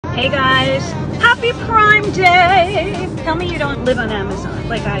Hey guys, happy Prime Day! Tell me you don't live on Amazon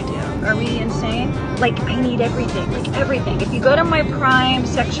like I do. Are we insane? Like, I need everything, like everything. If you go to my Prime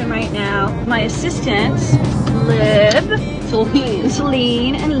section right now, my assistants,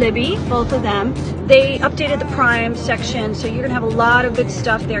 Celine and Libby, both of them, they updated the Prime section, so you're gonna have a lot of good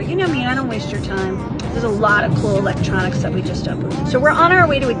stuff there. You know me, I don't waste your time. There's a lot of cool electronics that we just uploaded. So we're on our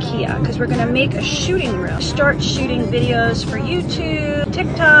way to IKEA because we're gonna make a shooting room. Start shooting videos for YouTube,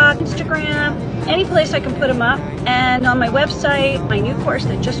 TikTok, Instagram, any place I can put them up. And on my website, my new course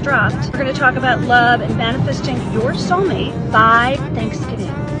that just dropped, we're gonna talk about love and manifesting your soulmate by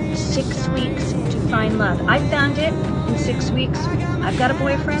Thanksgiving. 6 weeks to find love. I found it in 6 weeks. I've got a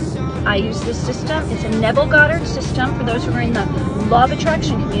boyfriend. I use this system. It's a Neville Goddard system for those who are in the law of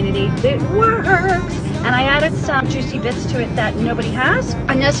attraction community. It works. And I added some juicy bits to it that nobody has.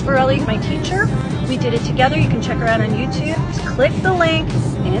 Ines Farelli, my teacher, we did it together. You can check her out on YouTube. Just click the link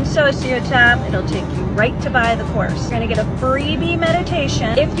in Socio tab. It'll take you right to buy the course. You're gonna get a freebie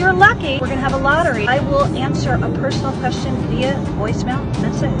meditation. If you're lucky, we're gonna have a lottery. I will answer a personal question via voicemail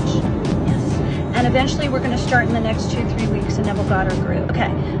message. And eventually we're going to start in the next 2-3 weeks a Neville Goddard group. Okay,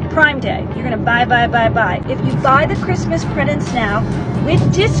 Prime Day. You're going to buy. If you buy the Christmas credits now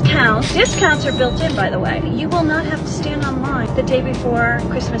with discounts are built in, by the way. You will not have to stand online the day before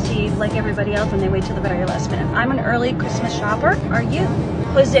Christmas Eve like everybody else and they wait till the very last minute. I'm an early Christmas shopper. Are you?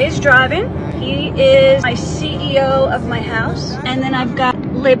 Jose's driving. He is my CEO of my house. And then I've got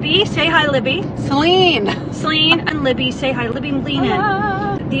Libby. Say hi, Libby. Celine and Libby. Say hi. Libby, lean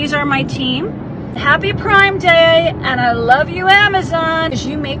in. These are my team. Happy Prime Day, and I love you, Amazon, because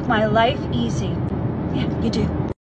you make my life easy. Yeah, you do.